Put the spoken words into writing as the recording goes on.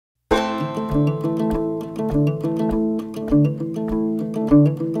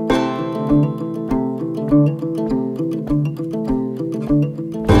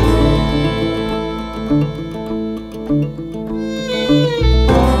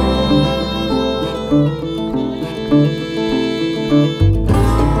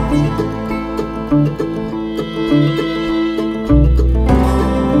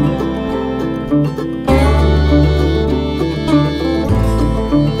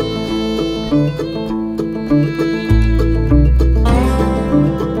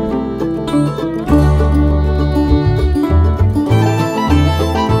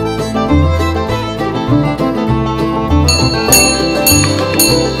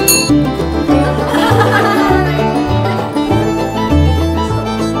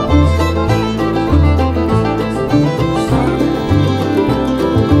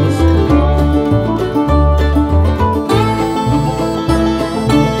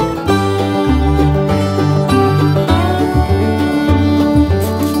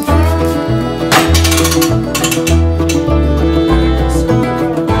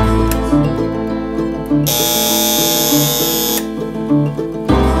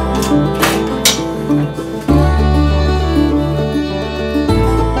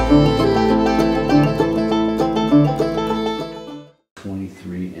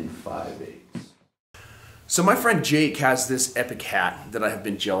So my friend Jake has this epic hat that I have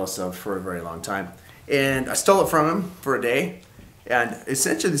been jealous of for a very long time. And I stole it from him for a day. And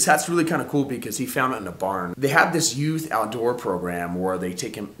essentially this hat's really kind of cool because he found it in a barn. They have this youth outdoor program where they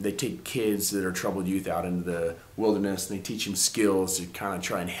take kids that are troubled youth out into the wilderness and they teach them skills to kind of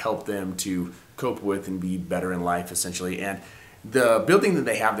try and help them to cope with and be better in life essentially. And the building that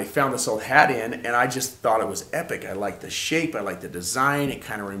they have, they found this old hat in, and I just thought it was epic. I like the shape, I like the design. It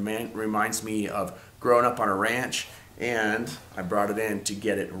kind of reminds me of growing up on a ranch, and I brought it in to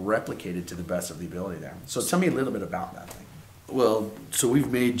get it replicated to the best of the ability there. So tell me a little bit about that thing. Well, so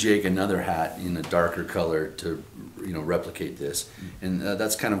we've made Jake another hat in a darker color to, replicate this, and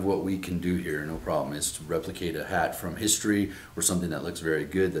that's kind of what we can do here. No problem, is to replicate a hat from history or something that looks very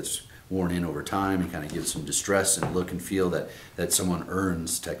good, that's worn in over time, and kind of gives some distress and look and feel that someone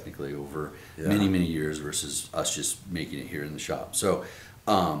earns technically over many years versus us just making it here in the shop. So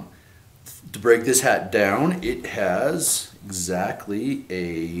to break this hat down, it has exactly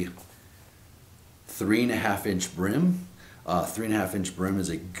a 3.5-inch brim. 3.5-inch brim is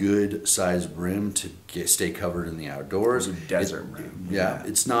a good size brim to stay covered in the outdoors. It's a desert brim. Yeah,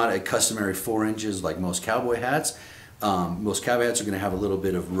 it's not a customary 4 inches like most cowboy hats. Most cowboy hats are going to have a little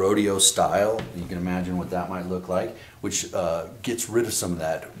bit of rodeo style. You can imagine what that might look like, which gets rid of some of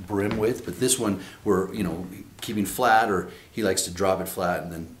that brim width. But this one, we're keeping flat, or he likes to drop it flat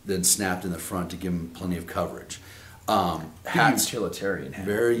and then snapped in the front to give him plenty of coverage. Hats, utilitarian hat.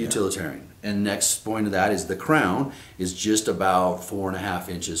 Very utilitarian. And next point of that is the crown is just about 4.5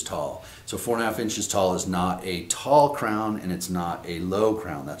 inches tall. So 4.5 inches tall is not a tall crown and it's not a low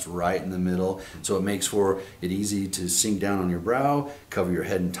crown. That's right in the middle. So it makes for it easy to sink down on your brow, cover your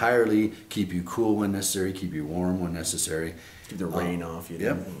head entirely, keep you cool when necessary, keep you warm when necessary. Keep the rain off you.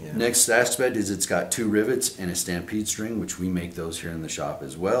 Yep. Yeah. Next aspect is it's got 2 rivets and a stampede string, which we make those here in the shop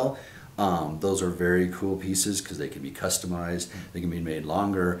as well. Those are very cool pieces because they can be customized, they can be made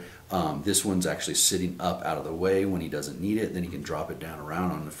longer. This one's actually sitting up out of the way when he doesn't need it, then he can drop it down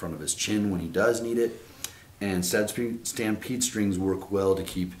around on the front of his chin when he does need it. And stampede strings work well to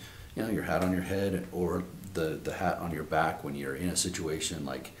keep your hat on your head or the hat on your back when you're in a situation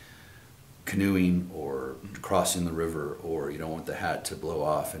like canoeing or crossing the river, or you don't want the hat to blow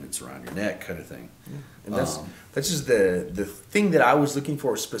off and it's around your neck kind of thing. Yeah. And that's just the thing that I was looking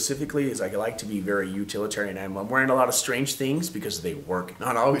for specifically, is I like to be very utilitarian. I'm wearing a lot of strange things because they work,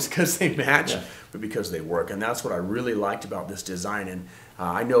 not always because they match, but because they work. And that's what I really liked about this design. And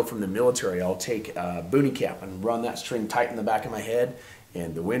I know from the military, I'll take a boonie cap and run that string tight in the back of my head,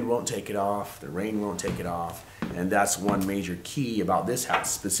 and the wind won't take it off, the rain won't take it off. And that's one major key about this hat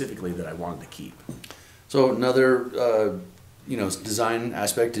specifically that I wanted to keep. So another design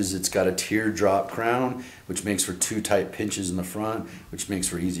aspect is it's got a teardrop crown, which makes for 2 tight pinches in the front, which makes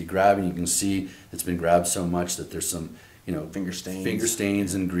for easy grabbing. You can see it's been grabbed so much that there's some finger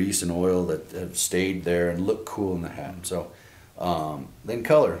stains and grease and oil that have stayed there and look cool in the hat. So then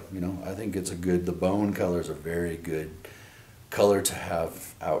color, I think it's the bone color is a very good color to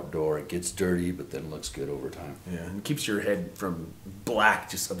have outdoor. It gets dirty, but then looks good over time. Yeah, and keeps your head from black,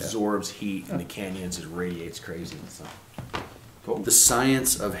 just absorbs heat in the canyons, it radiates crazy. So cool. The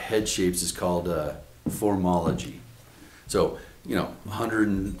science of head shapes is called formology. So,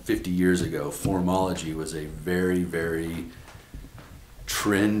 150 years ago, formology was a very, very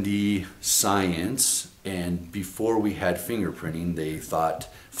trendy science, and before we had fingerprinting, they thought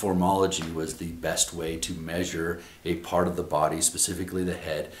formology was the best way to measure a part of the body, specifically the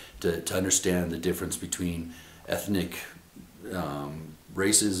head, to understand the difference between ethnic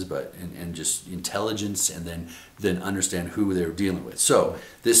races, and just intelligence, and then understand who they were dealing with. So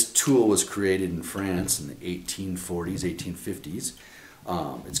this tool was created in France in the 1840s, 1850s.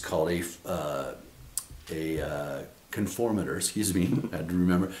 It's called a conformator, excuse me, I had to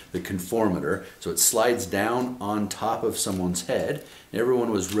remember, the conformator. So it slides down on top of someone's head.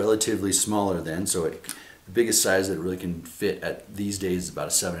 Everyone was relatively smaller then, so the biggest size that it really can fit at these days is about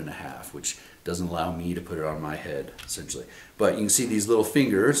a 7.5, which doesn't allow me to put it on my head, essentially. But you can see these little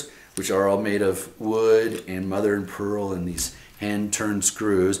fingers, which are all made of wood and mother and pearl, and these hand-turned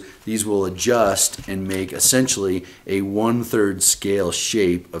screws. These will adjust and make essentially a 1/3 scale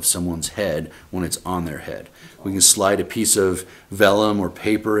shape of someone's head when it's on their head. We can slide a piece of vellum or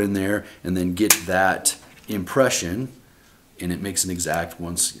paper in there and then get that impression, and it makes an exact,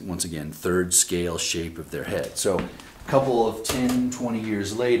 once again, 1/3 scale shape of their head. So a couple of 10, 20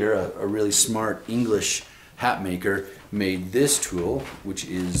 years later, a really smart English hat maker made this tool, which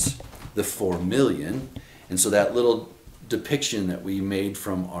is the 4 million. And so that little depiction that we made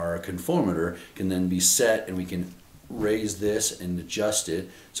from our conformator can then be set, and we can raise this and adjust it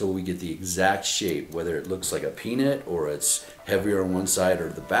so we get the exact shape, whether it looks like a peanut or it's heavier on one side or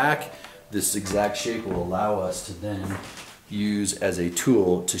the back. This exact shape will allow us to then use as a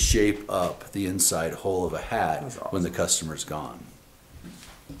tool to shape up the inside hole of a hat. Awesome. When the customer's gone.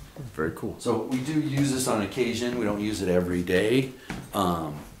 Very cool. So we do use this on occasion. We don't use it every day,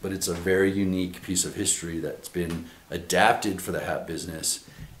 but it's a very unique piece of history that's been adapted for the hat business,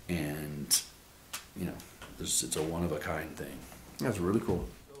 and it's a one-of-a-kind thing. That's really cool.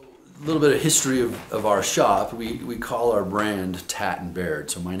 A little bit of history of our shop. We call our brand Tatton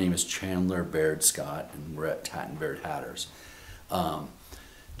Baird. So my name is Chandler Baird Scott, and we're at Tatton Baird Hatters.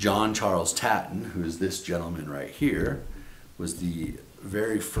 John Charles Tatton, who is this gentleman right here, was the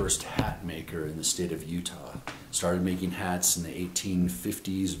very first hat maker in the state of Utah. Started making hats in the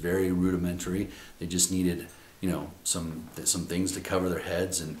 1850s, very rudimentary. They just needed, some things to cover their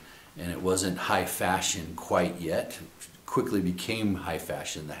heads, and it wasn't high fashion quite yet. It quickly became high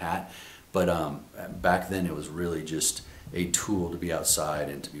fashion, the hat, but back then it was really just a tool to be outside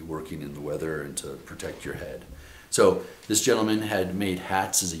and to be working in the weather and to protect your head. So this gentleman had made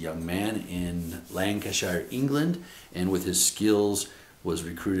hats as a young man in Lancashire, England, and with his skills was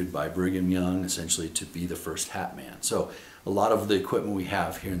recruited by Brigham Young essentially to be the first hat man. So a lot of the equipment we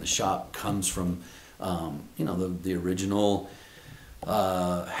have here in the shop comes from the original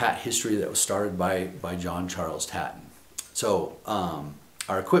hat history that was started by John Charles Tatton. So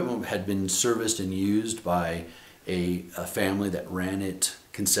our equipment had been serviced and used by a family that ran it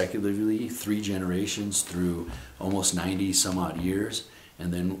consecutively, 3 generations through almost 90 some odd years.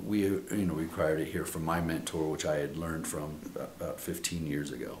 And then we acquired it here from my mentor, which I had learned from about 15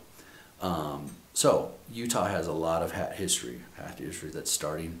 years ago. So Utah has a lot of hat history that's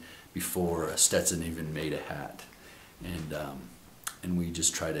starting before Stetson even made a hat, and we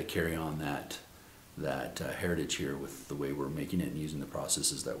just try to carry on that heritage here with the way we're making it and using the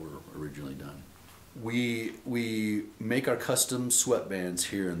processes that were originally done. We make our custom sweatbands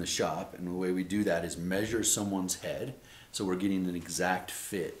here in the shop, and the way we do that is measure someone's head. So we're getting an exact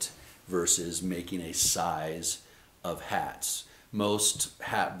fit versus making a size of hats. Most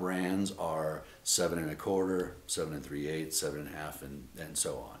hat brands are 7 1/4, 7 3/8, 7 1/2, and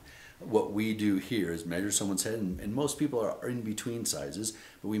so on. What we do here is measure someone's head, and most people are in between sizes,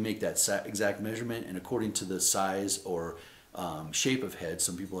 but we make that exact measurement, and according to the size or shape of head,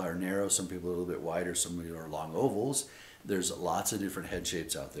 some people are narrow, some people are a little bit wider, some people are long ovals. There's lots of different head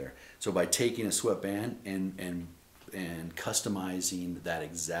shapes out there. So by taking a sweatband and customizing that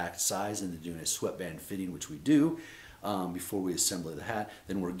exact size and then doing a sweatband fitting, which we do before we assemble the hat,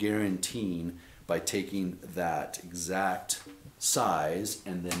 then we're guaranteeing by taking that exact size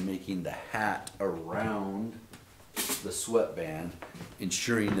and then making the hat around the sweatband,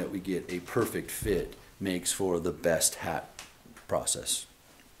 ensuring that we get a perfect fit, makes for the best hat process.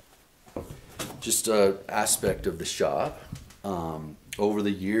 Just an aspect of the shop. Over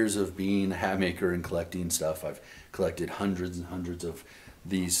the years of being a hat maker and collecting stuff, I've collected hundreds and hundreds of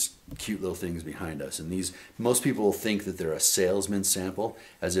these cute little things behind us. And these, most people think that they're a salesman sample,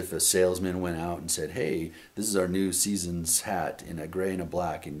 as if a salesman went out and said, hey, this is our new season's hat in a gray and a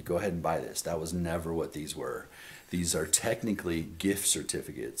black, and go ahead and buy this. That was never what these were. These are technically gift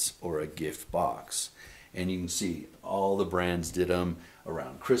certificates or a gift box. And you can see all the brands did them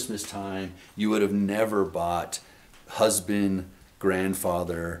around Christmas time. You would have never bought husband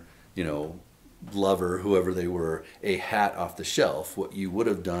grandfather, you know, lover, whoever they were, a hat off the shelf. What you would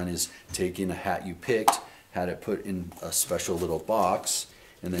have done is taken a hat you picked, had it put in a special little box,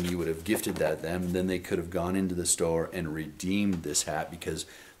 and then you would have gifted that to them. Then they could have gone into the store and redeemed this hat, because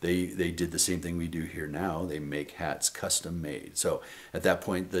they did the same thing we do here now. They make hats custom made. So at that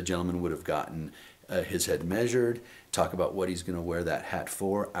point, the gentleman would have gotten his head measured, talk about what he's going to wear that hat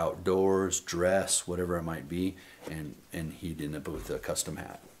for, outdoors, dress, whatever it might be, and he'd end up with a custom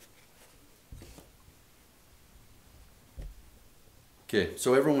hat. Okay,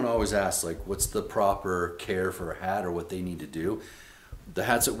 so everyone always asks, like, what's the proper care for a hat, or what they need to do? The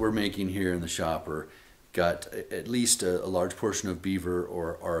hats that we're making here in the shop are got at least a large portion of beaver,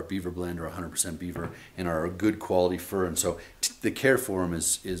 or are a beaver blend, or 100% beaver, and are a good quality fur. And so the care for them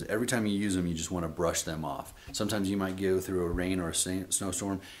is every time you use them, you just want to brush them off. Sometimes you might go through a rain or a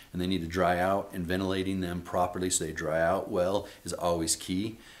snowstorm and they need to dry out, and ventilating them properly so they dry out well is always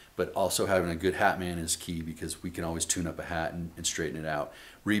key. But also having a good hat man is key, because we can always tune up a hat and straighten it out.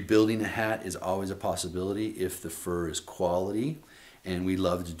 Rebuilding a hat is always a possibility if the fur is quality, and we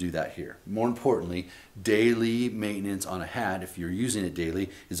love to do that here. More importantly, daily maintenance on a hat, if you're using it daily,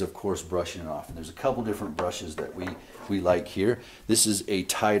 is of course brushing it off. And there's a couple different brushes that we like here. This is a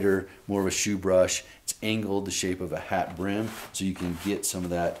tighter, more of a shoe brush. It's angled the shape of a hat brim, so you can get some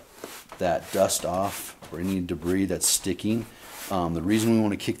of that dust off, or any debris that's sticking. The reason we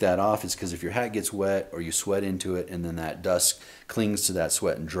want to kick that off is because if your hat gets wet, or you sweat into it, and then that dust clings to that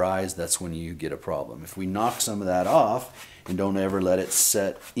sweat and dries, that's when you get a problem. If we knock some of that off and don't ever let it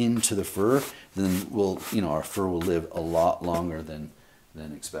set into the fur, then our fur will live a lot longer than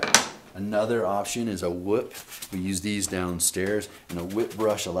expected. Another option is a whip. We use these downstairs, and a whip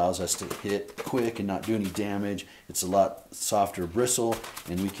brush allows us to hit quick and not do any damage. It's a lot softer bristle,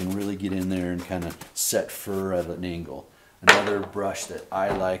 and we can really get in there and kind of set fur at an angle. Another brush that I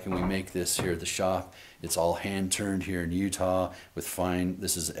like, and we make this here at the shop, it's all hand turned here in Utah with fine,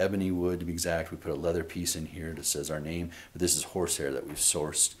 this is ebony wood to be exact. We put a leather piece in here that says our name, but this is horsehair that we've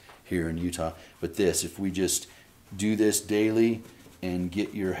sourced here in Utah. But this, if we just do this daily and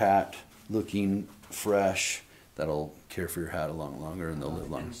get your hat looking fresh, that'll care for your hat a lot longer, and they'll live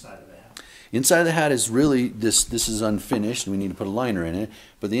longer. Inside of the hat. Inside of the hat is really, this is unfinished, and we need to put a liner in it,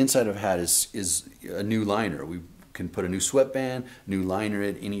 but the inside of a hat is a new liner. We can put a new sweatband, new liner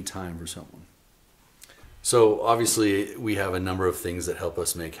at any time for someone. So obviously we have a number of things that help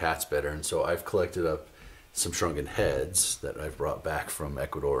us make hats better, and so I've collected up some shrunken heads that I've brought back from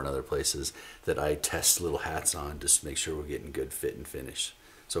Ecuador and other places that I test little hats on just to make sure we're getting good fit and finish.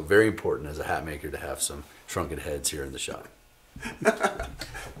 So very important as a hat maker to have some shrunken heads here in the shop.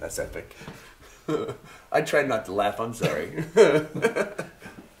 That's epic. I tried not to laugh, I'm sorry.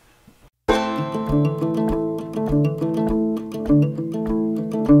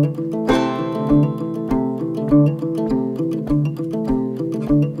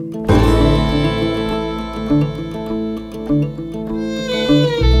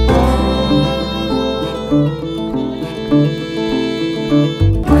 Thank you.